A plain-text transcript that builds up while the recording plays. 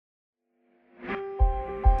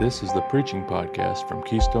This is the preaching podcast from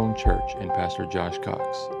Keystone Church and Pastor Josh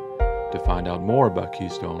Cox. To find out more about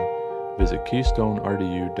Keystone, visit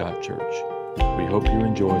keystonerdu.church. We hope you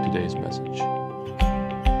enjoy today's message.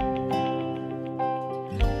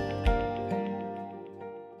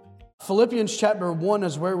 Philippians chapter 1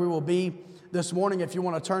 is where we will be this morning. If you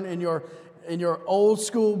want to turn in your old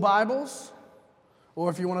school Bibles, or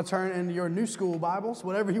if you want to turn in your new school Bibles,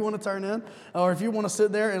 whatever you want to turn in, or if you want to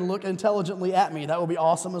sit there and look intelligently at me, that would be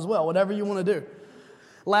awesome as well, whatever you want to do.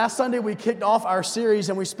 Last Sunday, we kicked off our series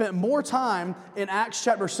and we spent more time in Acts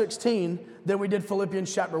chapter 16 than we did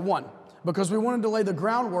Philippians chapter 1 because we wanted to lay the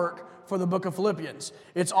groundwork for the book of Philippians.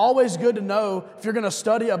 It's always good to know if you're going to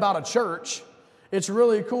study about a church, it's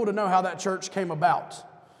really cool to know how that church came about.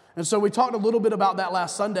 And so we talked a little bit about that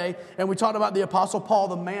last Sunday, and we talked about the Apostle Paul,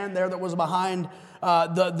 the man there that was behind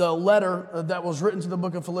the letter that was written to the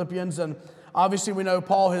book of Philippians. And obviously we know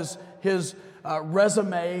Paul, his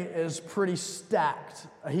resume is pretty stacked.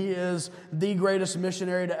 He is the greatest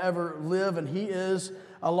missionary to ever live, and he is,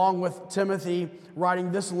 along with Timothy,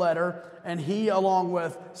 writing this letter, and he, along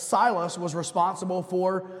with Silas, was responsible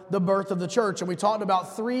for the birth of the church. And we talked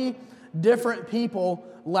about three different people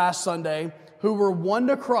last Sunday who were won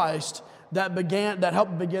to Christ that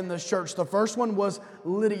helped begin this church. The first one was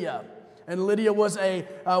Lydia. And Lydia was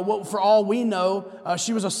for all we know,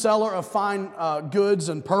 she was a seller of fine goods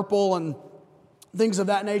and purple and things of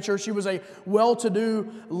that nature. She was a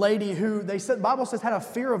well-to-do lady who, the Bible says, had a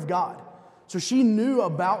fear of God. So she knew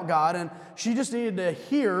about God, and she just needed to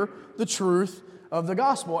hear the truth of the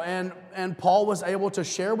gospel. And Paul was able to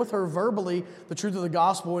share with her verbally the truth of the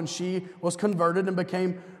gospel, and she was converted and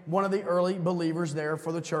became one of the early believers there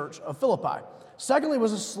for the church of Philippi. Secondly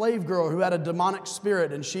was a slave girl who had a demonic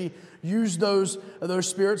spirit, and she used those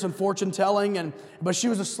spirits in fortune telling, but she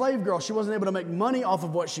was a slave girl. She wasn't able to make money off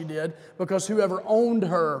of what she did because whoever owned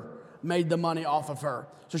her made the money off of her.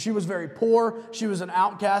 So she was very poor. She was an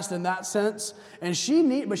outcast in that sense, and she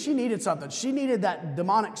needed something. She needed that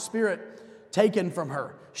demonic spirit taken from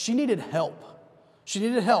her. She needed help. She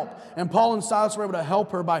needed help. And Paul and Silas were able to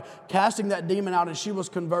help her by casting that demon out, and she was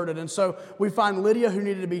converted. And so we find Lydia, who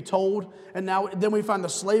needed to be told, and then we find the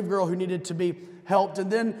slave girl who needed to be helped.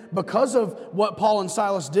 And then because of what Paul and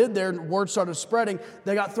Silas did there, word started spreading,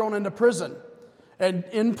 they got thrown into prison. And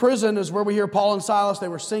in prison is where we hear Paul and Silas. They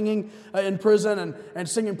were singing in prison and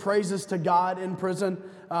singing praises to God in prison.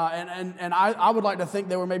 And I would like to think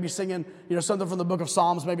they were maybe singing, something from the book of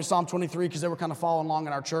Psalms, maybe Psalm 23, because they were kind of following along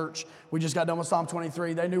in our church. We just got done with Psalm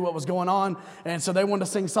 23. They knew what was going on, and so they wanted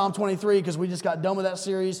to sing Psalm 23 because we just got done with that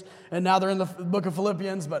series, and now they're in the book of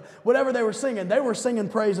Philippians. But whatever they were singing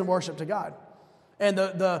praise and worship to God. And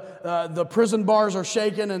the prison bars are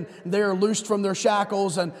shaken, and they are loosed from their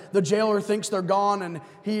shackles, and the jailer thinks they're gone, and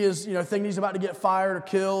he is, thinking he's about to get fired or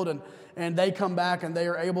killed, and they come back, and they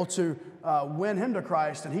are able to win him to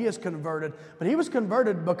Christ, and he is converted. But he was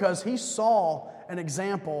converted because he saw an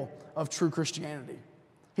example of true Christianity.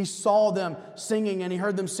 He saw them singing, and he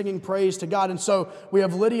heard them singing praise to God. And so we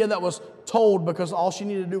have Lydia that was told because all she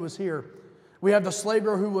needed to do was hear. We have the slave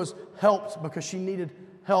girl who was helped because she needed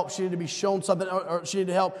help. She needed to be shown something, or she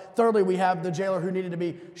needed help. Thirdly, we have the jailer who needed to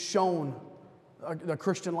be shown the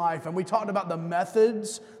Christian life. And we talked about the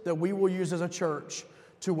methods that we will use as a church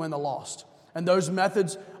to win the lost. And those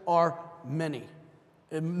methods are many.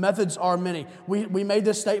 Methods are many. We made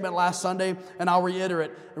this statement last Sunday, and I'll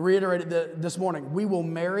reiterate it this morning. We will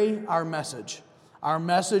marry our message. Our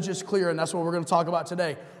message is clear, and that's what we're going to talk about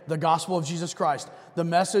today. The gospel of Jesus Christ. The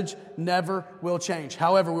message never will change.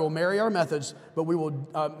 However, we will marry our methods, but we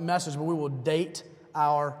will date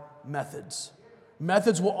our methods.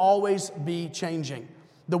 Methods will always be changing.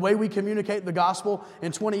 The way we communicate the gospel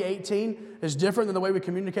in 2018 is different than the way we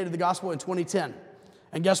communicated the gospel in 2010.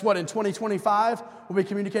 And guess what? In 2025, we'll be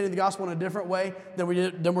communicating the gospel in a different way than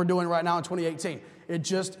we're doing right now in 2018. It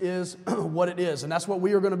just is what it is. And that's what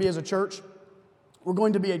we are going to be as a church. We're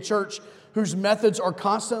going to be a church whose methods are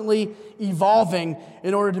constantly evolving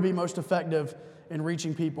in order to be most effective in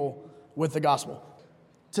reaching people with the gospel.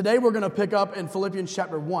 Today we're going to pick up in Philippians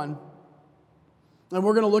chapter 1, and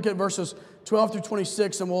we're going to look at verses 12 through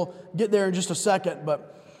 26, and we'll get there in just a second.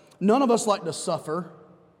 But none of us like to suffer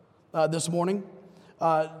this morning.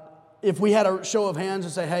 If we had a show of hands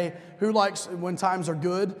and say, hey, who likes when times are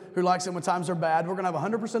good? Who likes it when times are bad? We're going to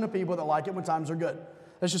have 100% of people that like it when times are good.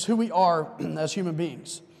 That's just who we are as human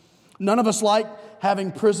beings. None of us like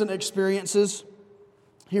having prison experiences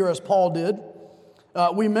here as Paul did.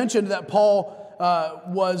 We mentioned that Paul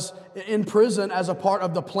was in prison as a part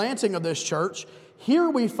of the planting of this church. Here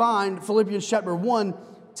we find Philippians chapter 1,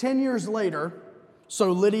 10 years later.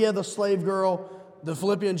 So Lydia, the slave girl, the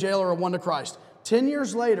Philippian jailer are won to Christ. 10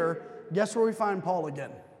 years later, guess where we find Paul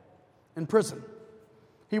again? In prison.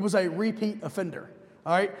 He was a repeat offender.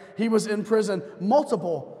 All right? He was in prison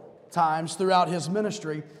multiple times throughout his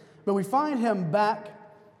ministry, but we find him back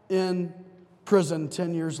in prison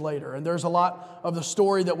 10 years later. And there's a lot of the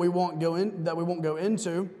story that we won't go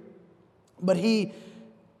into, but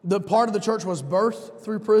the part of the church was birthed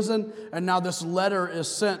through prison, and now this letter is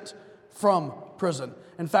sent from prison.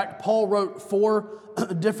 In fact, Paul wrote 4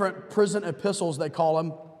 different prison epistles, they call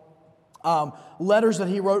them, letters that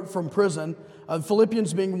he wrote from prison.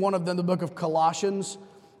 Philippians being one of them, the book of Colossians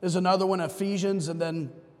is another one, Ephesians, and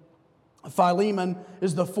then Philemon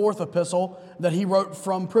is the 4th epistle that he wrote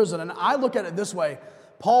from prison. And I look at it this way.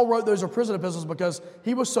 Paul wrote those prison epistles because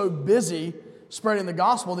he was so busy spreading the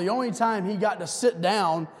gospel. The only time he got to sit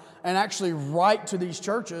down and actually write to these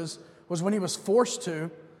churches was when he was forced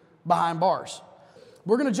to behind bars.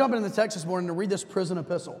 We're going to jump into the text this morning to read this prison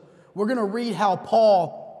epistle. We're going to read how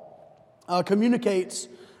Paul communicates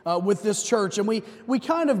with this church. And we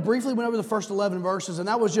kind of briefly went over the first 11 verses, and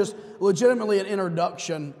that was just legitimately an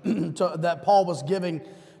introduction that Paul was giving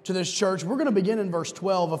to this church. We're going to begin in verse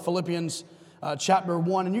 12 of Philippians chapter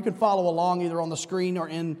 1, and you can follow along either on the screen or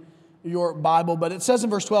in your Bible. But it says in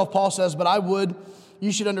verse 12, Paul says, "But I would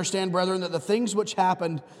you should understand, brethren, that the things which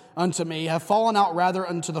happened unto me have fallen out rather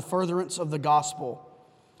unto the furtherance of the gospel,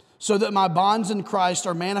 so that my bonds in Christ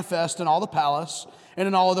are manifest in all the palace and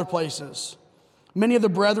in all other places. Many of the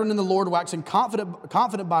brethren in the Lord, waxing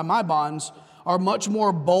confident by my bonds, are much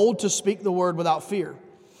more bold to speak the word without fear.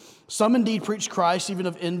 Some indeed preach Christ, even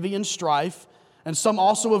of envy and strife, and some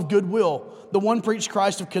also of goodwill. The one preached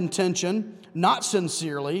Christ of contention, not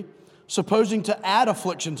sincerely, supposing to add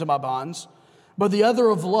affliction to my bonds, but the other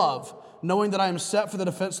of love, knowing that I am set for the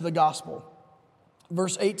defense of the gospel."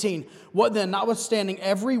 Verse 18, "What then, notwithstanding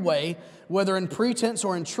every way, whether in pretense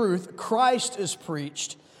or in truth, Christ is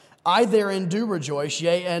preached, I therein do rejoice,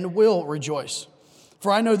 yea, and will rejoice.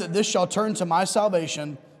 For I know that this shall turn to my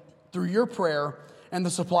salvation through your prayer and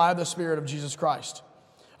the supply of the Spirit of Jesus Christ.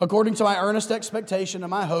 According to my earnest expectation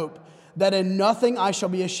and my hope, that in nothing I shall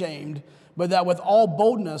be ashamed, but that with all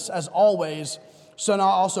boldness, as always, so now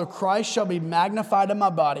also Christ shall be magnified in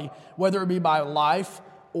my body, whether it be by life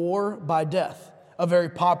or by death." A very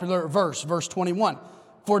popular verse, verse 21.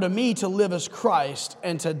 "For to me to live is Christ,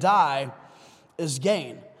 and to die is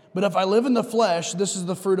gain. But if I live in the flesh, this is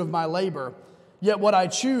the fruit of my labor. Yet what I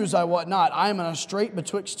choose, I what not. I am in a strait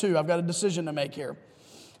betwixt two." I've got a decision to make here.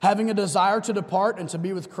 "Having a desire to depart and to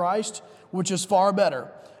be with Christ, which is far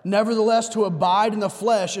better. Nevertheless, to abide in the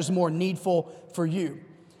flesh is more needful for you.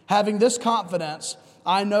 Having this confidence,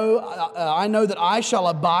 I know that I shall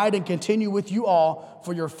abide and continue with you all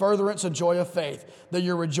for your furtherance and joy of faith, that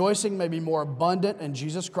your rejoicing may be more abundant in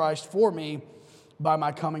Jesus Christ for me by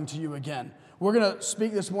my coming to you again." We're going to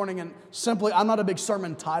speak this morning, and simply, I'm not a big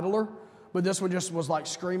sermon titler, but this one just was like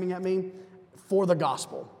screaming at me, for the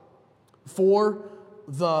gospel. For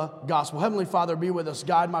the gospel. Heavenly Father, be with us.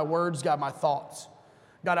 Guide my words, guide my thoughts.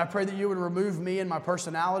 God, I pray that you would remove me and my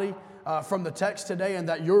personality from the text today, and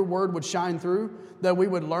that your word would shine through, that we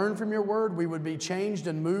would learn from your word, we would be changed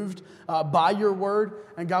and moved by your word,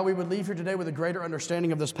 and God, we would leave here today with a greater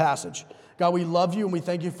understanding of this passage. God, we love you and we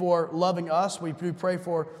thank you for loving us. We pray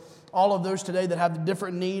for all of those today that have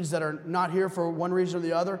different needs that are not here for one reason or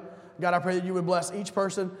the other. God, I pray that you would bless each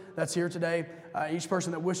person that's here today, each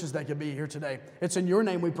person that wishes they could be here today. It's in your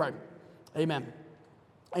name we pray. Amen.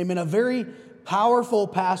 Amen. A very powerful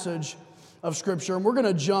passage of Scripture, and we're going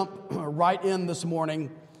to jump right in this morning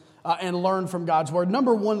and learn from God's Word.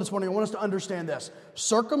 Number one this morning, I want us to understand this.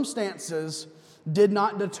 Circumstances did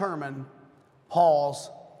not determine Paul's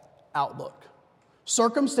outlook.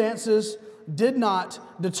 Circumstances did not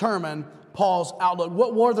determine Paul's outlook.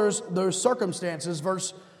 What were those circumstances?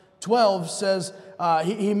 Verse 12 says,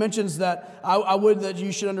 he mentions that I would that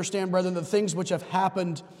you should understand, brethren, the things which have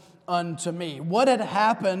happened unto me. What had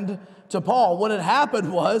happened to Paul? What had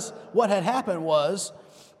happened was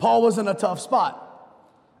Paul was in a tough spot.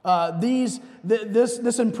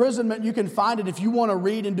 This imprisonment, you can find it if you want to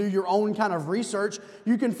read and do your own kind of research.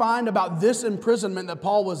 You can find about this imprisonment that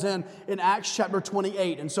Paul was in Acts chapter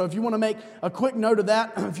 28. And so if you want to make a quick note of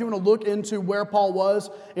that, if you want to look into where Paul was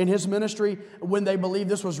in his ministry when they believe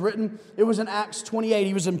this was written, it was in Acts 28.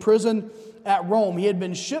 He was in prison at Rome. He had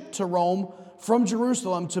been shipped to Rome from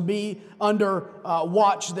Jerusalem to be under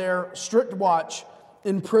watch there, strict watch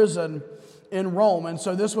in prison in Rome. And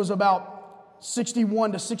so this was about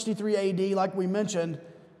 61 to 63 AD, like we mentioned,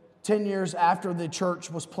 10 years after the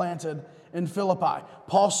church was planted in Philippi.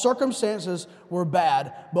 Paul's circumstances were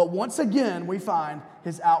bad, but once again, we find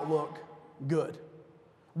his outlook good.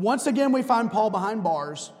 Once again, we find Paul behind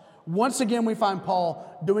bars. Once again, we find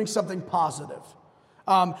Paul doing something positive.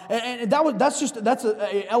 That's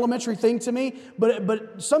an elementary thing to me,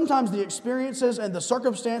 but sometimes the experiences and the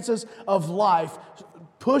circumstances of life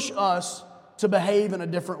push us to behave in a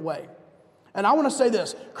different way. And I want to say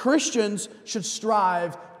this, Christians should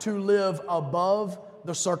strive to live above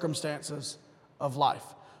the circumstances of life.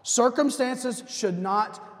 Circumstances should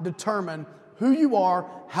not determine who you are,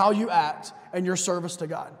 how you act, and your service to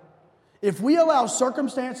God. If we allow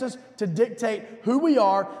circumstances to dictate who we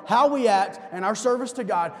are, how we act, and our service to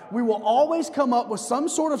God, we will always come up with some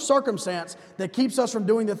sort of circumstance that keeps us from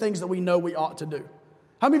doing the things that we know we ought to do.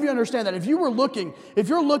 How many of you understand that? If you're looking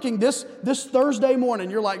this Thursday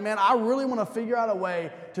morning, you're like, man, I really want to figure out a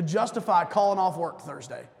way to justify calling off work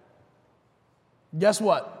Thursday. Guess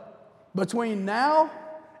what? Between now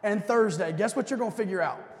and Thursday, guess what you're going to figure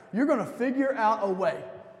out? You're going to figure out a way.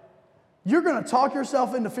 You're going to talk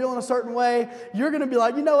yourself into feeling a certain way. You're going to be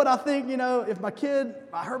like, you know what, I think, if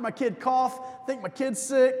I heard my kid cough, I think my kid's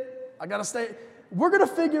sick, I got to stay. We're going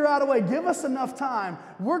to figure out a way. Give us enough time.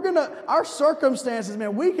 Our circumstances,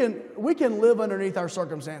 man, we can live underneath our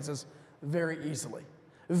circumstances very easily.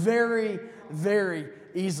 Very, very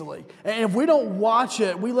easily. And if we don't watch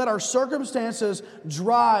it, we let our circumstances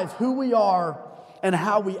drive who we are and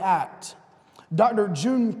how we act. Dr.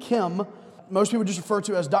 June Kim, most people just refer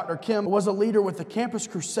to as Dr. Kim, was a leader with the Campus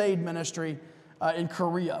Crusade ministry in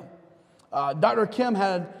Korea. Dr. Kim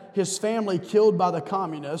had his family killed by the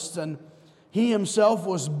communists, and he himself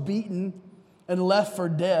was beaten and left for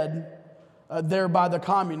dead there by the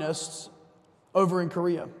communists over in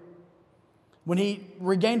Korea. When he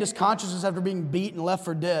regained his consciousness after being beat and left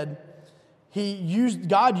for dead,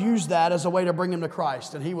 God used that as a way to bring him to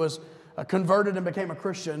Christ, and he was converted and became a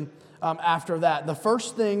Christian after that. The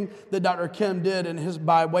first thing that Dr. Kim did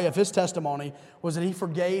by way of his testimony was that he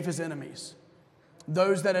forgave his enemies.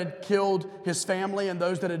 Those that had killed his family and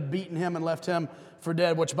those that had beaten him and left him for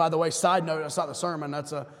dead, which, by the way, side note, that's not the sermon.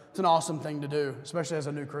 It's an awesome thing to do, especially as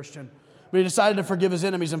a new Christian. But he decided to forgive his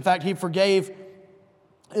enemies. In fact, he forgave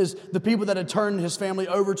the people that had turned his family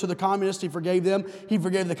over to the communists. He forgave them. He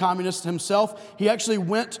forgave the communists himself. He actually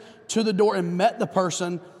went to the door and met the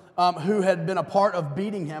person who had been a part of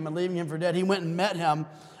beating him and leaving him for dead. He went and met him,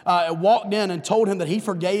 walked in and told him that he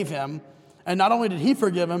forgave him. And not only did he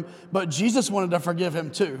forgive him, but Jesus wanted to forgive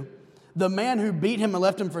him too. The man who beat him and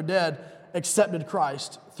left him for dead accepted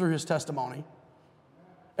Christ through his testimony.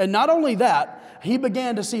 And not only that, he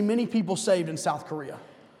began to see many people saved in South Korea.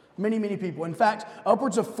 Many, many people. In fact,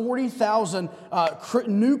 upwards of 40,000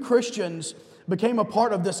 new Christians became a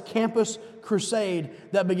part of this campus crusade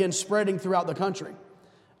that began spreading throughout the country.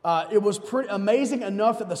 It was pretty amazing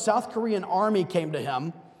enough that the South Korean army came to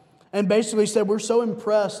him and basically said, we're so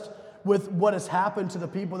impressed with what has happened to the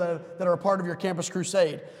people that are a part of your campus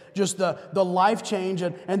crusade. Just the life change.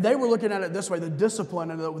 And they were looking at it this way, the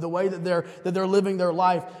discipline and the way that they're living their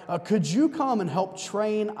life. Could you come and help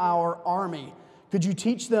train our army? Could you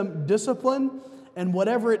teach them discipline and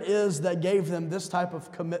whatever it is that gave them this type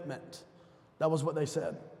of commitment? That was what they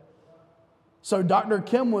said. So Dr.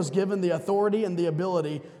 Kim was given the authority and the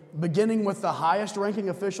ability, beginning with the highest ranking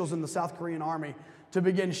officials in the South Korean army, to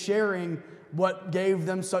begin sharing what gave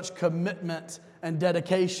them such commitment and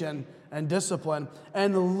dedication and discipline.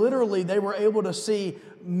 And literally, they were able to see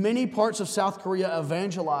many parts of South Korea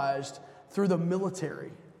evangelized through the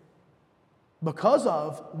military because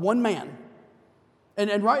of one man.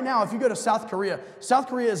 And right now, if you go to South Korea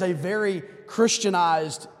is a very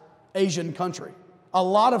Christianized Asian country. A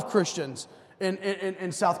lot of Christians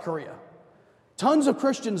in South Korea. Tons of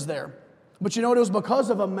Christians there. But you know what? It was because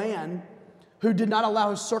of a man who did not allow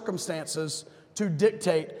his circumstances to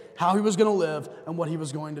dictate how he was going to live and what he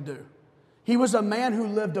was going to do. He was a man who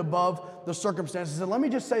lived above the circumstances. And let me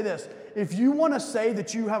just say this. If you want to say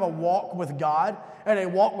that you have a walk with God and a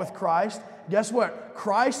walk with Christ, guess what?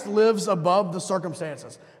 Christ lives above the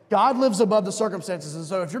circumstances. God lives above the circumstances. And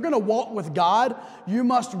so if you're going to walk with God, you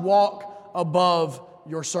must walk above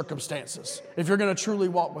your circumstances if you're going to truly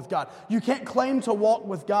walk with God. You can't claim to walk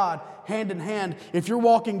with God hand in hand if you're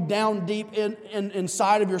walking down deep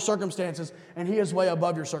inside of your circumstances and He is way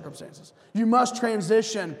above your circumstances. You must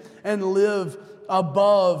transition and live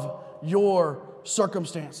above your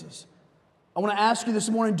circumstances. I want to ask you this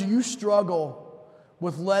morning, do you struggle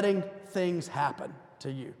with letting things happen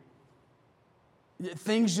to you?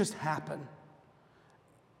 Things just happen.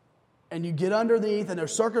 And you get underneath, and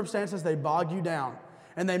those circumstances, they bog you down.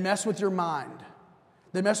 And they mess with your mind.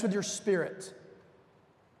 They mess with your spirit.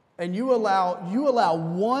 And you allow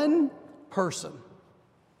one person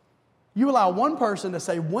to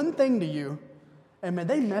say one thing to you, And man,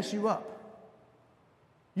 they mess you up.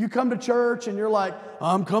 You come to church and you're like,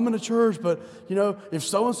 I'm coming to church, but if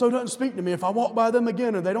so-and-so doesn't speak to me, if I walk by them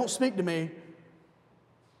again and they don't speak to me,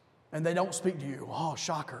 and they don't speak to you, oh,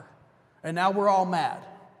 shocker. And now we're all mad.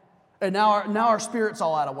 And now our spirit's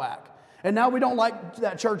all out of whack. And now we don't like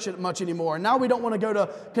that church much anymore. And now we don't want to go to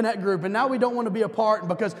Connect Group. And now we don't want to be a part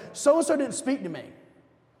because so-and-so didn't speak to me.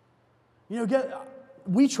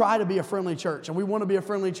 We try to be a friendly church, and we want to be a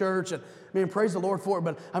friendly church, and praise the Lord for it.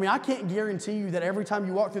 But I can't guarantee you that every time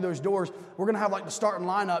you walk through those doors, we're going to have like the starting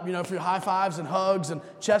lineup, for high fives and hugs and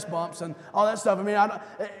chest bumps and all that stuff.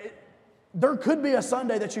 There could be a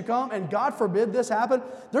Sunday that you come, and God forbid this happen.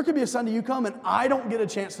 There could be a Sunday you come, and I don't get a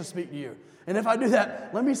chance to speak to you. And if I do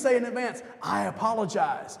that, let me say in advance, I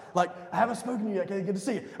apologize. Like, I haven't spoken to you yet. Okay, good to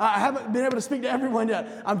see you. I haven't been able to speak to everyone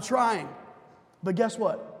yet. I'm trying. But guess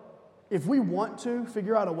what? If we want to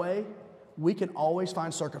figure out a way, we can always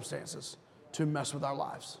find circumstances to mess with our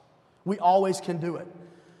lives. We always can do it.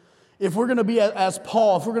 If we're going to be as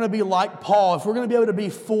Paul, if we're going to be like Paul, if we're going to be able to be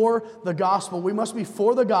for the gospel, we must be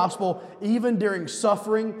for the gospel even during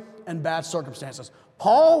suffering and bad circumstances.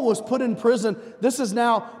 Paul was put in prison. This is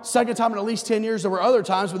now second time in at least 10 years. There were other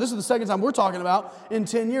times, but this is the second time we're talking about in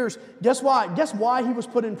 10 years. Guess why? Guess why he was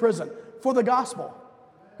put in prison? For the gospel.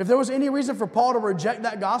 If there was any reason for Paul to reject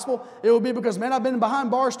that gospel, it would be because, man, I've been behind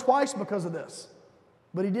bars twice because of this.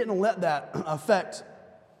 But he didn't let that affect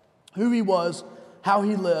who he was, how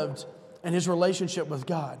he lived, and his relationship with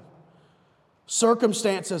God.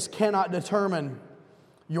 Circumstances cannot determine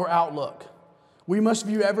your outlook. We must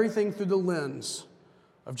view everything through the lens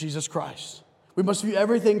of Jesus Christ. We must view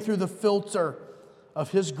everything through the filter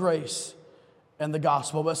of His grace and the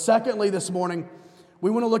gospel. But secondly, this morning, we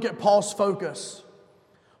want to look at Paul's focus.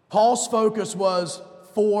 Paul's focus was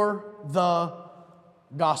for the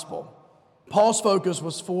gospel. Paul's focus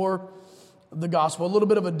was for the gospel. A little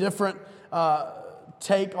bit of a different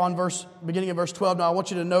take on beginning of verse 12. Now, I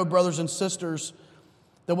want you to know, brothers and sisters,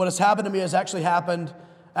 that what has happened to me has actually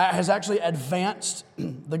advanced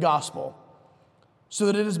the gospel, so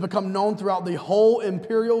that it has become known throughout the whole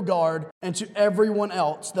imperial guard and to everyone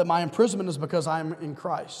else that my imprisonment is because I am in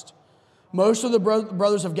Christ. Most of the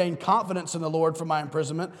brothers have gained confidence in the Lord from my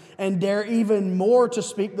imprisonment and dare even more to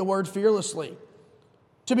speak the word fearlessly.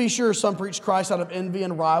 To be sure, some preach Christ out of envy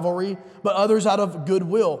and rivalry, but others out of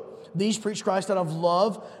goodwill. These preach Christ out of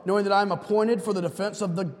love, knowing that I am appointed for the defense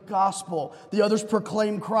of the gospel. The others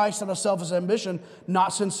proclaim Christ out of selfish ambition,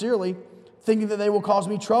 not sincerely, thinking that they will cause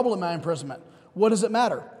me trouble in my imprisonment. What does it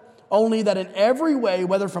matter? Only that in every way,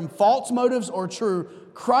 whether from false motives or true,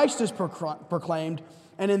 Christ is proclaimed,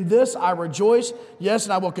 and in this I rejoice. Yes,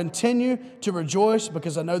 and I will continue to rejoice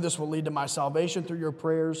because I know this will lead to my salvation through your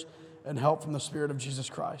prayers and help from the Spirit of Jesus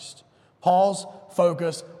Christ. Paul's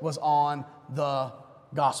focus was on the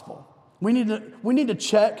gospel. We need to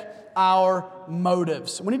check our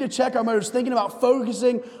motives. We need to check our motives. Thinking about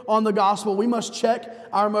focusing on the gospel, we must check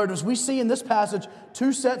our motives. We see in this passage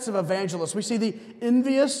two sets of evangelists. We see the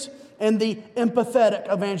envious and the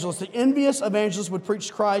empathetic evangelists. The envious evangelist would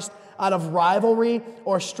preach Christ out of rivalry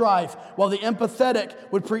or strife, while the empathetic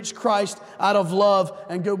would preach Christ out of love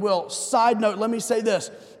and goodwill. Side note, let me say this.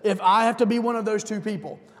 If I have to be one of those two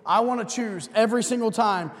people, I want to choose every single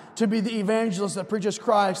time to be the evangelist that preaches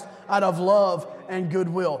Christ out of love and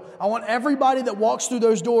goodwill. I want everybody that walks through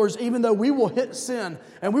those doors, even though we will hit sin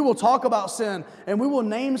and we will talk about sin and we will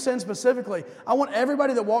name sin specifically, I want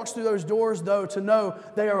everybody that walks through those doors, though, to know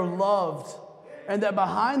they are loved and that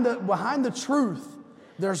behind the truth,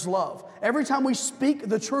 there's love. Every time we speak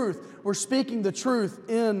the truth, we're speaking the truth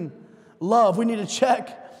in love. We need to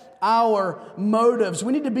check our motives.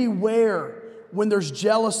 We need to beware when there's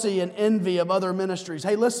jealousy and envy of other ministries.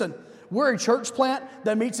 Hey, listen, we're a church plant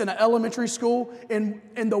that meets in an elementary school in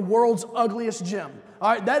the world's ugliest gym.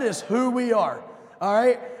 All right, that is who we are. All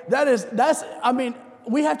right,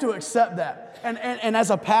 we have to accept that. And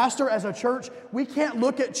as a pastor, as a church, we can't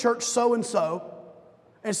look at church so-and-so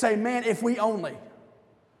and say, man, if we only.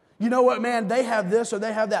 You know what, man, they have this or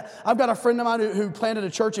they have that. I've got a friend of mine who planted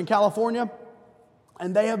a church in California,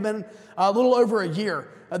 and they have been a little over a year.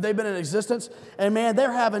 They've been in existence, and man,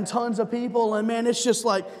 they're having tons of people, and man, it's just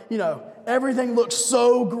like, everything looks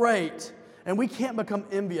so great, and we can't become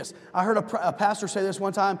envious. I heard a pastor say this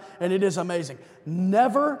one time, and it is amazing.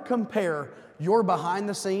 Never compare your behind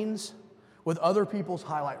the scenes with other people's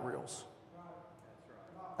highlight reels.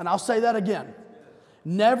 And I'll say that again.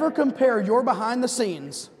 Never compare your behind the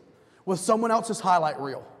scenes with someone else's highlight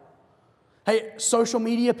reel. Hey, social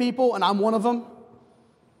media people, and I'm one of them,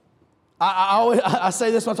 I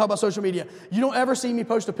say this when I talk about social media. You don't ever see me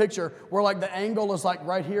post a picture where like the angle is like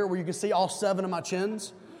right here where you can see all 7 of my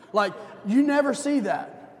chins. Like, you never see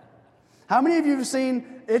that. How many of you have seen,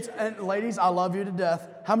 and ladies, I love you to death.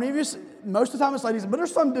 How many of you, most of the time it's ladies, but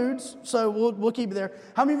there's some dudes, so we'll keep it there.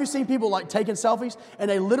 How many of you seen people like taking selfies and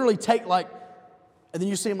they literally take like, and then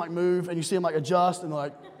you see them like move and you see them like adjust and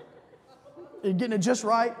like, you're getting it just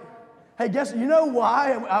right? Hey, guess, you know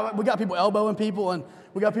why? We got people elbowing people and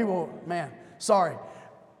we got people, man, sorry.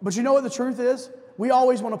 But you know what the truth is? We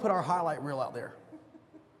always want to put our highlight reel out there.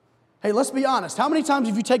 Hey, let's be honest. How many times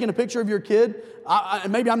have you taken a picture of your kid?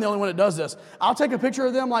 And maybe I'm the only one that does this. I'll take a picture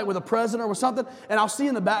of them like with a present or with something, and I'll see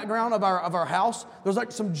in the background of our house, there's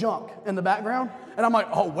like some junk in the background. And I'm like,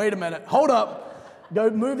 oh, wait a minute. Hold up. Go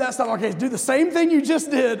move that stuff. Okay, do the same thing you just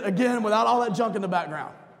did again without all that junk in the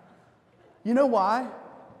background. You know why?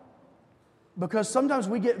 Because sometimes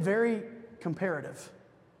we get very comparative.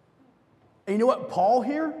 And you know what? Paul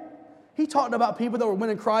here, he talked about people that were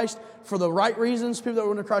winning Christ for the right reasons, people that were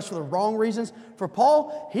winning Christ for the wrong reasons. For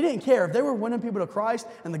Paul, he didn't care. If they were winning people to Christ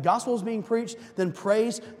and the gospel was being preached, then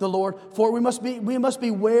praise the Lord. For we must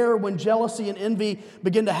beware when jealousy and envy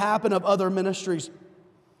begin to happen of other ministries.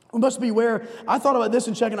 We must beware. I thought about this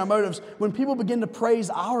in checking our motives. When people begin to praise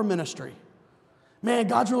our ministry, man,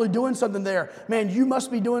 God's really doing something there. Man, you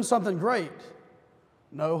must be doing something great.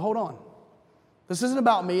 No, hold on. This isn't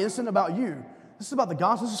about me. This isn't about you. This is about the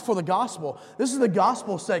gospel. This is for the gospel. This is the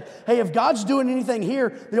gospel's sake. Hey, if God's doing anything here,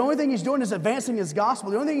 the only thing He's doing is advancing His gospel.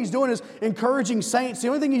 The only thing He's doing is encouraging saints. The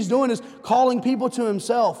only thing He's doing is calling people to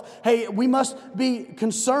Himself. Hey, we must be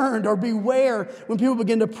concerned or beware when people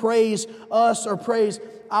begin to praise us or praise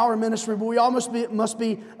our ministry. But we all must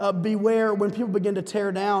beware when people begin to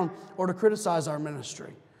tear down or to criticize our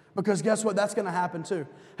ministry. Because guess what? That's going to happen too.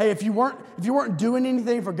 Hey, if you weren't doing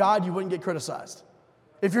anything for God, you wouldn't get criticized.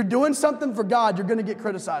 If you're doing something for God, you're going to get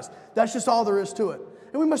criticized. That's just all there is to it.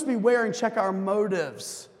 And we must beware and check our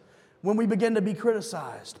motives when we begin to be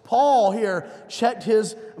criticized. Paul here checked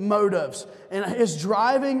his motives. And his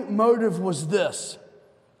driving motive was this: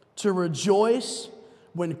 to rejoice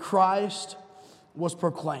when Christ was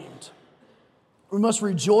proclaimed. We must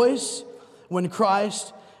rejoice when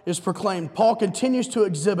Christ is proclaimed. Paul continues to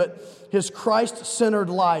exhibit his Christ-centered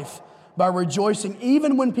life by rejoicing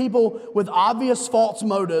even when people with obvious false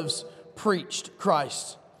motives preached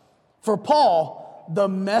Christ. For Paul, the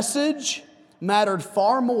message mattered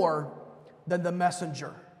far more than the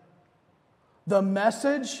messenger. The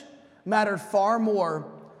message mattered far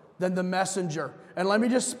more than the messenger. And let me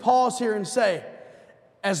just pause here and say,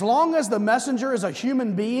 as long as the messenger is a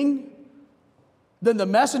human being, then the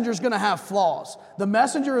messenger is going to have flaws. The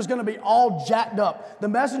messenger is going to be all jacked up. The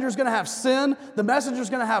messenger is going to have sin. The messenger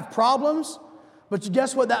is going to have problems. But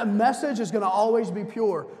guess what? That message is going to always be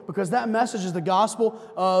pure, because that message is the gospel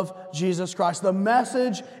of Jesus Christ. The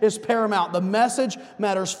message is paramount. The message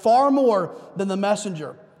matters far more than the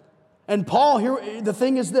messenger. And Paul, here, the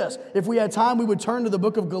thing is this. If we had time, we would turn to the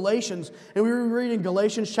book of Galatians. And we were reading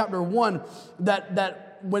Galatians chapter 1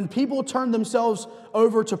 that when people turned themselves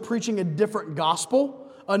over to preaching a different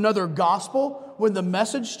gospel, another gospel, when the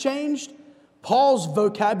message changed, Paul's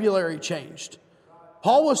vocabulary changed.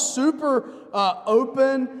 Paul was super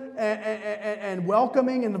open and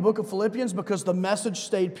welcoming in the book of Philippians because the message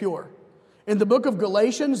stayed pure. In the book of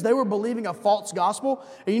Galatians, they were believing a false gospel.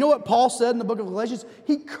 And you know what Paul said in the book of Galatians?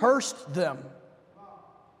 He cursed them.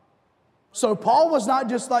 So Paul was not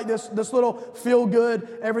just like this little feel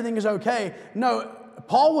good, everything is okay. No,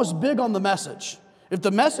 Paul was big on the message. If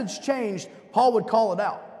the message changed, Paul would call it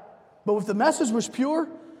out. But if the message was pure,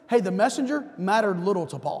 hey, the messenger mattered little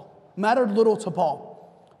to Paul. Mattered little to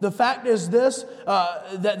Paul. The fact is this,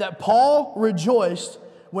 that Paul rejoiced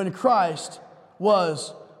when Christ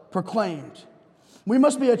was proclaimed. We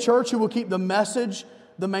must be a church who will keep the message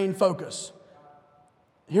the main focus.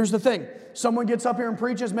 Here's the thing. Someone gets up here and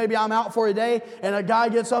preaches, maybe I'm out for a day, and a guy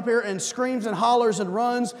gets up here and screams and hollers and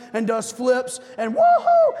runs and does flips and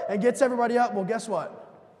woohoo and gets everybody up. Well, guess what?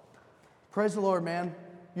 Praise the Lord, man.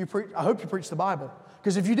 I hope you preach the Bible.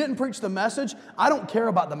 Because if you didn't preach the message, I don't care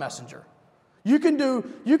about the messenger. You can do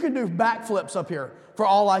backflips up here for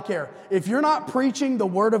all I care. If you're not preaching the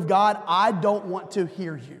Word of God, I don't want to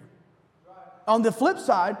hear you. On the flip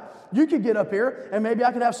side, you could get up here, and maybe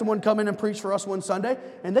I could have someone come in and preach for us one Sunday,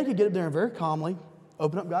 and they could get up there and very calmly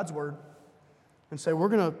open up God's Word and say, we're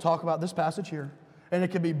going to talk about this passage here. And it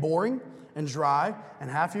could be boring and dry, and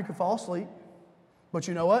half of you could fall asleep. But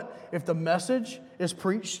you know what? If the message is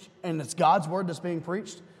preached and it's God's Word that's being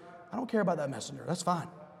preached, I don't care about that messenger. That's fine.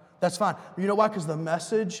 That's fine. You know why? Because the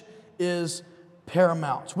message is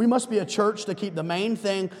paramount. We must be a church to keep the main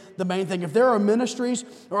thing the main thing. If there are ministries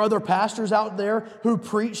or other pastors out there who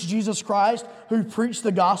preach Jesus Christ, who preach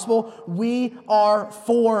the gospel, we are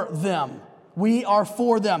for them. We are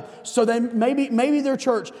for them. So maybe their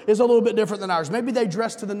church is a little bit different than ours. Maybe they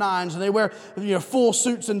dress to the nines and they wear full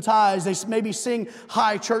suits and ties. They maybe sing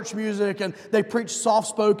high church music and they preach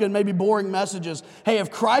soft-spoken, maybe boring messages. Hey,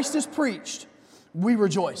 if Christ is preached, we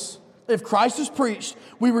rejoice. If Christ is preached,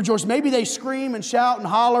 we rejoice. Maybe they scream and shout and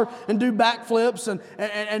holler and do backflips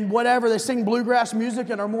and whatever. They sing bluegrass music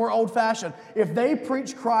and are more old-fashioned. If they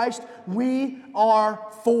preach Christ, we are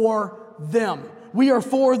for them. We are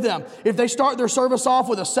for them. If they start their service off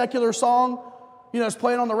with a secular song, it's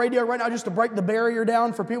playing on the radio right now just to break the barrier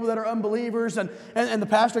down for people that are unbelievers, and the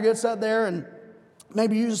pastor gets out there and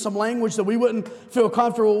maybe uses some language that we wouldn't feel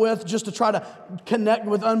comfortable with just to try to connect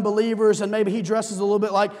with unbelievers, and maybe he dresses a little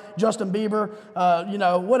bit like Justin Bieber,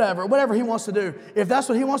 whatever he wants to do. If that's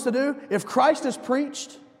what he wants to do, if Christ is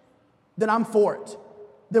preached, then I'm for it.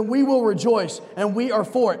 Then we will rejoice, and we are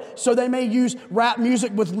for it. So they may use rap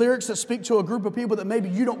music with lyrics that speak to a group of people that maybe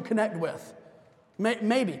you don't connect with.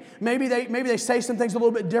 Maybe they say some things a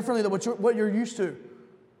little bit differently than what you're used to.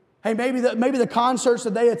 Hey, maybe the concerts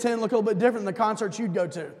that they attend look a little bit different than the concerts you'd go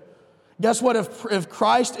to. Guess what? If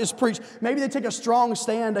Christ is preached, maybe they take a strong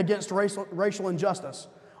stand against racial injustice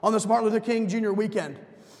on this Martin Luther King Jr. weekend.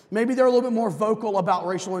 Maybe they're a little bit more vocal about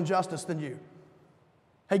racial injustice than you.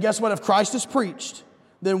 Hey, guess what? If Christ is preached,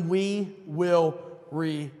 then we will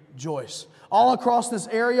rejoice. All across this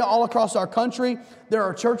area, all across our country, there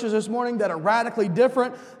are churches this morning that are radically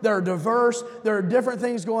different, that are diverse. There are different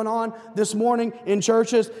things going on this morning in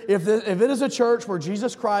churches. If it is a church where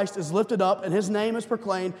Jesus Christ is lifted up and His name is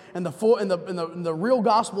proclaimed and the real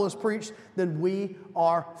gospel is preached, then we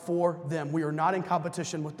are for them. We are not in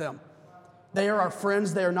competition with them. They are our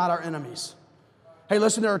friends. They are not our enemies. Hey,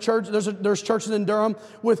 listen, there's churches in Durham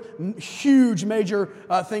with huge major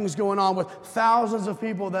things going on, with thousands of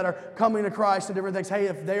people that are coming to Christ and different things. Hey,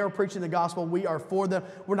 if they are preaching the gospel, we are for them.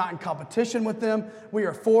 We're not in competition with them. We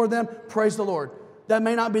are for them. Praise the Lord. That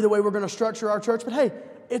may not be the way we're going to structure our church, but hey,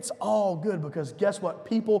 it's all good because guess what?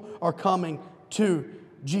 People are coming to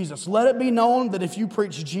Jesus. Let it be known that if you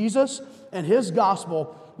preach Jesus and His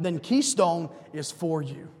gospel, then Keystone is for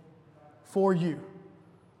you. For you.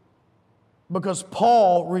 Because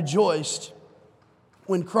Paul rejoiced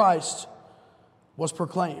when Christ was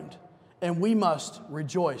proclaimed. And we must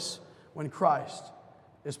rejoice when Christ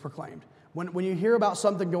is proclaimed. When you hear about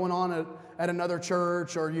something going on at another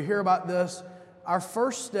church or you hear about this, our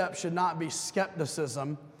first step should not be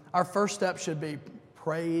skepticism. Our first step should be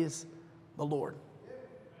praise the Lord.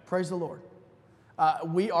 Praise the Lord.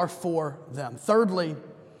 We are for them. Thirdly,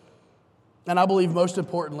 and I believe most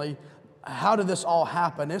importantly, how did this all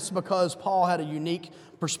happen? It's because Paul had a unique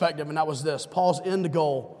perspective, and that was this. Paul's end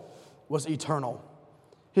goal was eternal.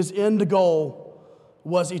 His end goal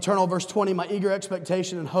was eternal. Verse 20, my eager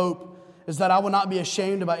expectation and hope is that I will not be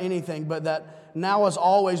ashamed about anything, but that now as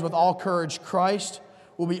always with all courage, Christ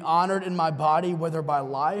will be honored in my body, whether by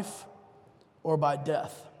life or by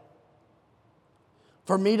death.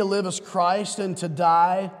 For me to live is Christ, and to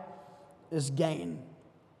die is gain.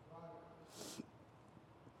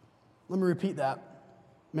 Let me repeat that,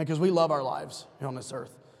 because we love our lives here on this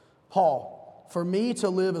earth. Paul, for me to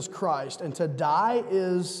live is Christ, and to die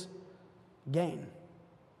is gain.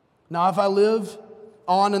 Now, if I live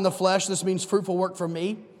on in the flesh, this means fruitful work for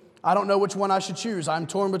me. I don't know which one I should choose. I'm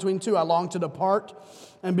torn between two. I long to depart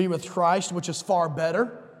and be with Christ, which is far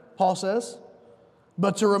better, Paul says.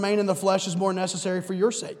 But to remain in the flesh is more necessary for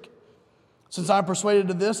your sake. Since I'm persuaded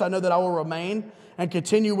of this, I know that I will remain and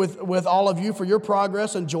continue with all of you for your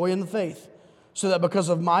progress and joy in the faith, so that because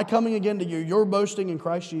of my coming again to you, your boasting in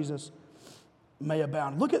Christ Jesus may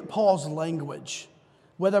abound. Look at Paul's language,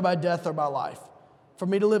 whether by death or by life. For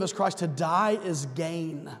me to live is Christ, to die is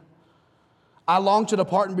gain. I long to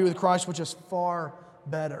depart and be with Christ, which is far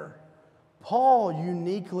better. Paul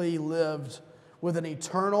uniquely lived with an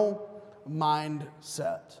eternal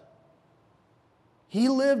mindset. He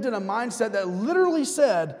lived in a mindset that literally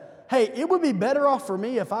said, hey, it would be better off for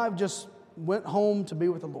me if I just went home to be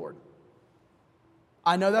with the Lord.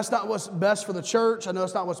 I know that's not what's best for the church. I know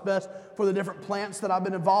it's not what's best for the different plants that I've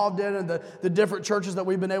been involved in and the different churches that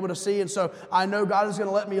we've been able to see. And so I know God is going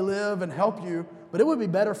to let me live and help you, but it would be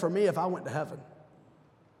better for me if I went to heaven.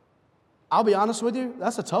 I'll be honest with you,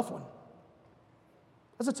 that's a tough one.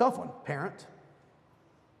 That's a tough one, parent.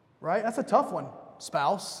 Right? That's a tough one,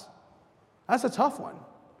 spouse. That's a tough one,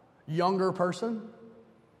 younger person.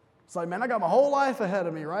 It's like, man, I got my whole life ahead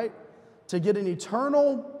of me, right? To get an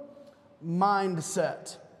eternal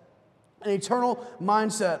mindset an eternal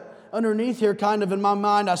mindset. Underneath here, kind of in my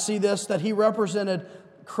mind, I see this, that he represented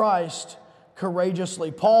Christ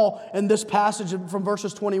courageously. Paul, in this passage from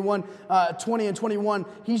verses 20 and 21,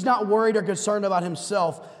 he's not worried or concerned about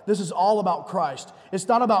himself. This is all about Christ. It's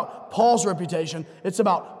not about Paul's reputation. It's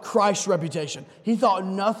about Christ's reputation. He thought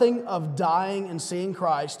nothing of dying and seeing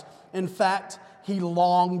Christ. In fact, he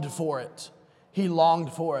longed for it. He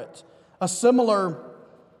longed for it. A similar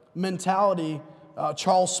mentality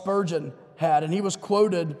Charles Spurgeon had, and he was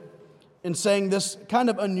quoted in saying this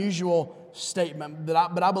kind of unusual statement,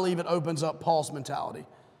 but I believe it opens up Paul's mentality.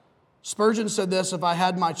 Spurgeon said this: if I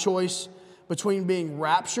had my choice between being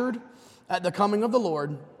raptured at the coming of the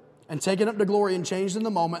Lord and taken up to glory and changed in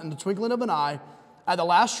the moment, in the twinkling of an eye, at the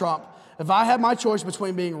last trump, if I had my choice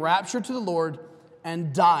between being raptured to the Lord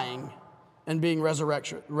and dying and being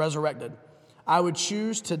resurrected, I would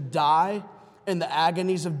choose to die in the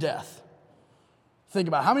agonies of death. Think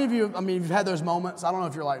about it. How many of you, you've had those moments? I don't know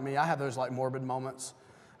if you're like me. I have those like morbid moments.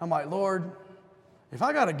 I'm like, Lord, if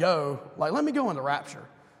I got to go, like, let me go in the rapture.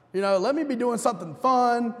 Let me be doing something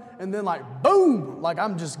fun, and then like, boom, like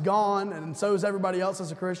I'm just gone, and so is everybody else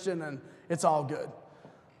as a Christian, and it's all good.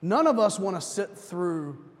 None of us want to sit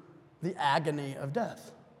through the agony of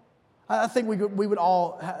death. I think we would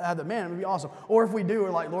all have that. Man, it would be awesome. Or if we do, we're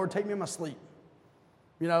like, Lord, take me in my sleep.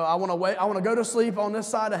 I want to go to sleep on this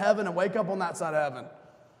side of heaven and wake up on that side of heaven.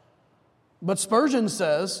 But Spurgeon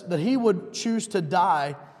says that he would choose to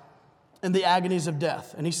die in the agonies of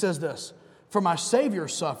death. And he says this: for my Savior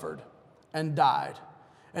suffered and died,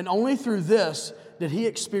 and only through this did he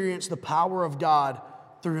experience the power of God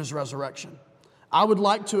through his resurrection. I would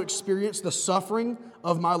like to experience the suffering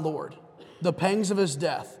of my Lord, the pangs of his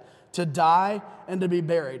death, to die and to be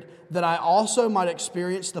buried, that I also might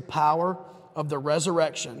experience the power of the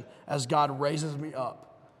resurrection as God raises me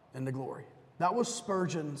up into glory. That was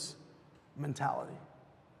Spurgeon's mentality.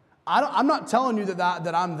 I'm not telling you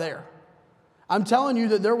that I'm there. I'm telling you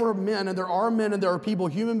that there were men, and there are men, and there are people,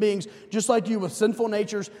 human beings, just like you, with sinful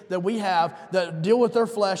natures that we have, that deal with their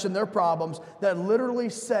flesh and their problems, that literally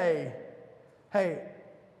say, hey,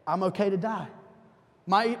 I'm okay to die.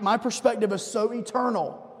 My perspective is so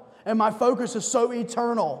eternal, and my focus is so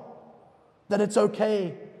eternal that it's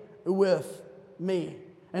okay with me.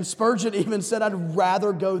 And Spurgeon even said, I'd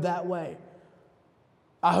rather go that way.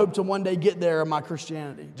 I hope to one day get there in my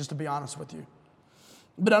Christianity, just to be honest with you.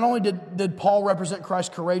 But not only did Paul represent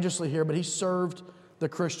Christ courageously here, but he served the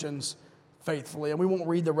Christians faithfully. And we won't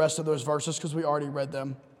read the rest of those verses because we already read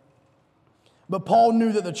them. But Paul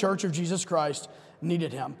knew that the church of Jesus Christ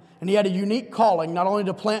needed him. And he had a unique calling, not only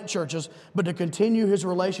to plant churches, but to continue his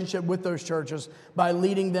relationship with those churches by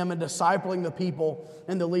leading them and discipling the people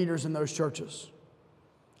and the leaders in those churches.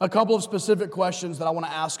 A couple of specific questions that I want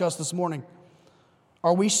to ask us this morning.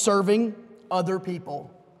 Are we serving other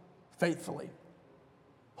people faithfully?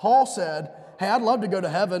 Paul said, hey, I'd love to go to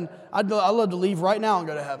heaven. I'd love to leave right now and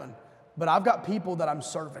go to heaven. But I've got people that I'm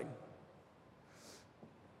serving.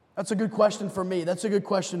 That's a good question for me. That's a good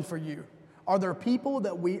question for you. Are there people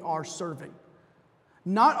that we are serving?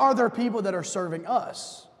 Not are there people that are serving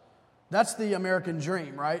us. That's the American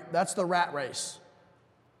dream, right? That's the rat race.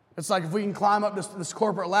 It's like if we can climb up this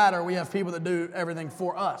corporate ladder, we have people that do everything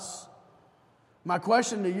for us. My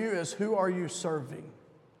question to you is, who are you serving?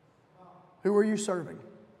 Who are you serving?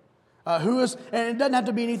 And it doesn't have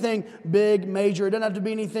to be anything big, major. It doesn't have to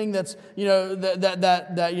be anything that's,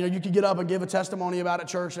 that you could get up and give a testimony about at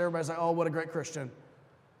church. And everybody's like, oh, what a great Christian.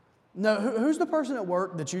 No, who's the person at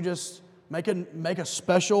work that you just make a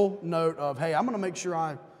special note of, hey, I'm going to make sure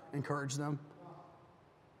I encourage them?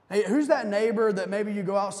 Hey, who's that neighbor that maybe you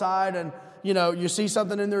go outside and, you see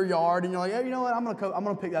something in their yard and you're like, hey, you know what, I'm going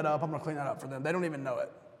to pick that up. I'm going to clean that up for them. They don't even know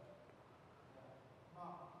it.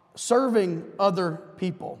 Serving other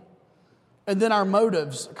people. And then our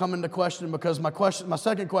motives come into question, because my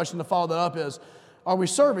second question to follow that up is, are we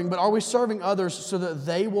serving? But are we serving others so that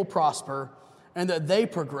they will prosper and that they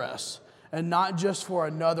progress, and not just for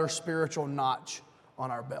another spiritual notch on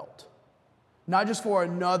our belt? Not just for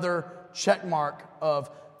another check mark of,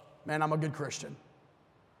 man, I'm a good Christian.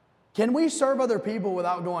 Can we serve other people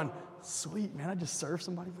without going, sweet, man, I just served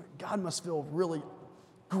somebody? God must feel really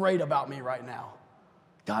great about me right now.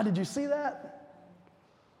 God, did you see that?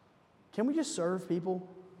 Can we just serve people?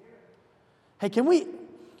 Hey, can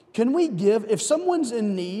we give? If someone's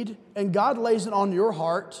in need and God lays it on your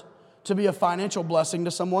heart to be a financial blessing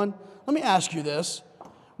to someone, let me ask you this.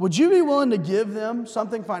 Would you be willing to give them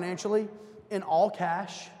something financially in all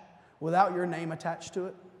cash without your name attached to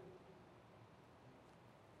it?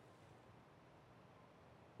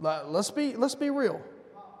 Let's be real.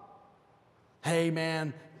 Hey,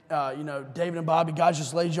 man, David and Bobby, God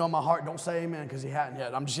just laid you on my heart. Don't say amen because he hadn't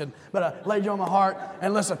yet. I'm just kidding. But laid you on my heart.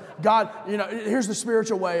 And listen, God, here's the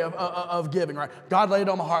spiritual way of giving, right? God laid it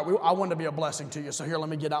on my heart. I wanted to be a blessing to you. So here, let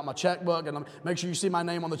me get out my checkbook and make sure you see my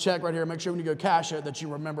name on the check right here. Make sure when you go cash it that you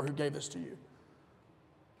remember who gave this to you.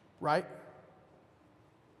 Right?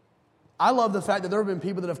 I love the fact that there have been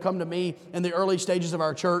people that have come to me in the early stages of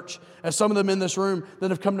our church, as some of them in this room,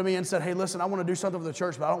 that have come to me and said, hey, listen, I want to do something for the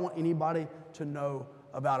church, but I don't want anybody to know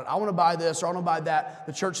about it. I want to buy this or I want to buy that.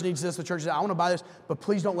 The church needs this, the church needs that. I want to buy this, but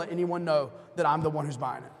please don't let anyone know that I'm the one who's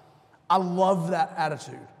buying it. I love that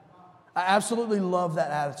attitude. I absolutely love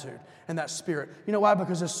that attitude and that spirit. You know why?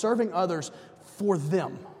 Because it's serving others for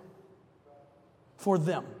them. For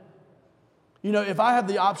them. If I have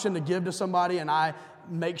the option to give to somebody and I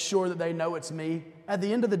make sure that they know it's me, at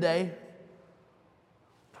the end of the day,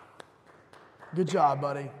 good job,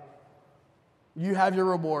 buddy. You have your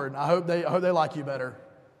reward. I hope they like you better.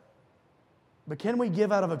 But can we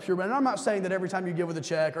give out of a pure mind? And I'm not saying that every time you give with a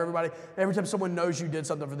check or every time someone knows you did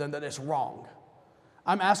something for them that it's wrong.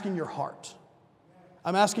 I'm asking your heart.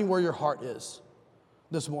 I'm asking where your heart is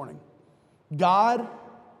this morning. God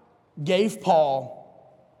gave Paul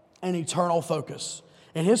an eternal focus.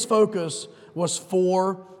 And his focus was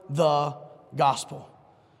for the gospel.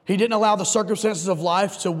 He didn't allow the circumstances of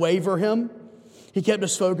life to waver him. He kept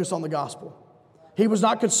his focus on the gospel. He was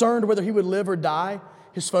not concerned whether he would live or die.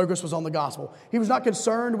 His focus was on the gospel. He was not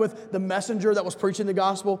concerned with the messenger that was preaching the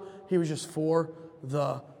gospel. He was just for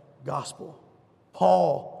the gospel.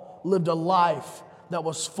 Paul lived a life that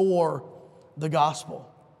was for the gospel.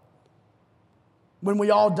 When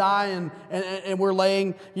we all die and we're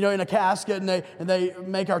laying, in a casket and they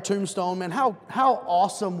make our tombstone, man, how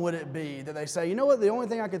awesome would it be that they say, you know what, the only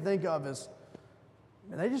thing I can think of is,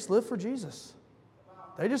 man, they just live for Jesus.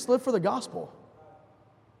 They just live for the gospel.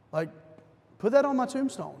 Like, put that on my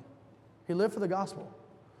tombstone. He lived for the gospel.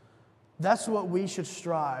 That's what we should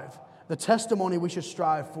strive, the testimony we should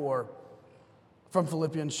strive for from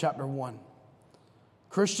Philippians chapter 1.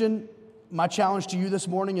 Christian, my challenge to you this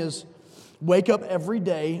morning is wake up every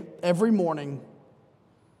day, every morning,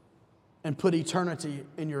 and put eternity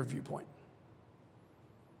in your viewpoint.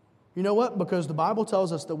 You know what? Because the Bible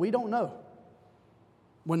tells us that we don't know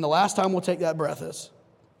when the last time we'll take that breath is.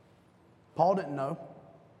 Paul didn't know.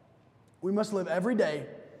 We must live every day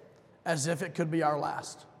as if it could be our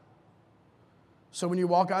last. So when you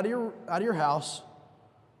walk out of your house,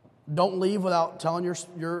 don't leave without telling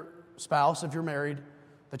your spouse, if you're married,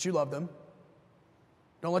 that you love them.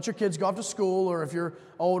 Don't let your kids go off to school, or if you're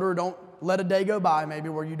older, don't let a day go by maybe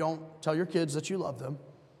where you don't tell your kids that you love them.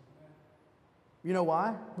 You know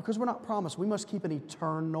why? Because we're not promised. We must keep an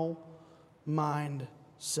eternal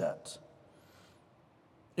mindset.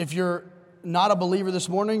 If you're not a believer this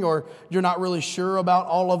morning, or you're not really sure about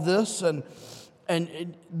all of this, and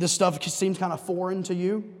this stuff seems kind of foreign to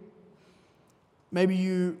you, maybe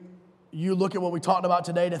you look at what we talked about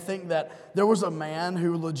today to think that there was a man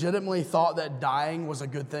who legitimately thought that dying was a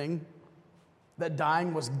good thing, that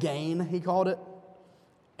dying was gain, he called it,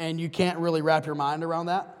 and you can't really wrap your mind around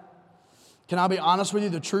that. Can I be honest with you?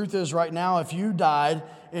 The truth is right now, if you died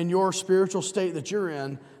in your spiritual state that you're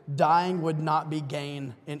in, dying would not be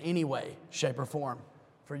gain in any way, shape, or form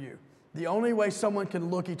for you. The only way someone can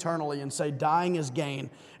look eternally and say dying is gain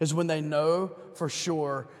is when they know for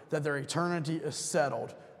sure that their eternity is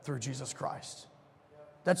settled through Jesus Christ.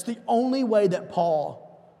 That's the only way that Paul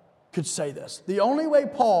could say this. The only way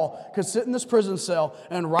Paul could sit in this prison cell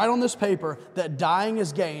and write on this paper that dying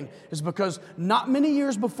is gain is because not many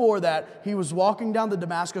years before that, he was walking down the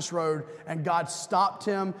Damascus road and God stopped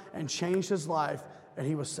him and changed his life and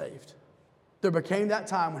he was saved. There became that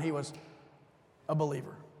time when he was a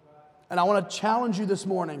believer. And I want to challenge you this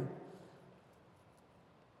morning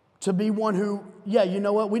to be one who, you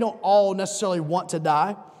know what, we don't all necessarily want to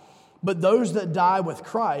die, but those that die with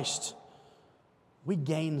Christ, we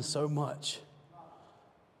gain so much.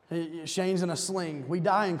 Shane's in a sling. We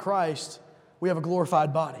die in Christ, we have a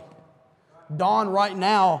glorified body. Dawn right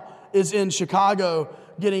now is in Chicago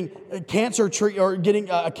getting a cancer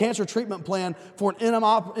treatment plan for an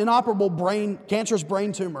inoperable cancerous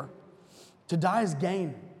brain tumor. To die is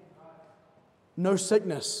gain. No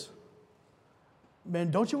sickness. Man,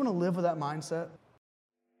 don't you want to live with that mindset?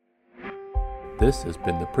 This has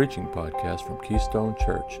been the preaching podcast from Keystone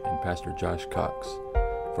Church and Pastor Josh Cox.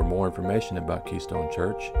 For more information about Keystone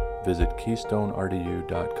Church, visit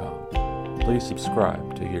KeystoneRDU.com. Please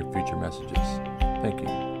subscribe to hear future messages. Thank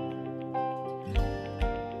you.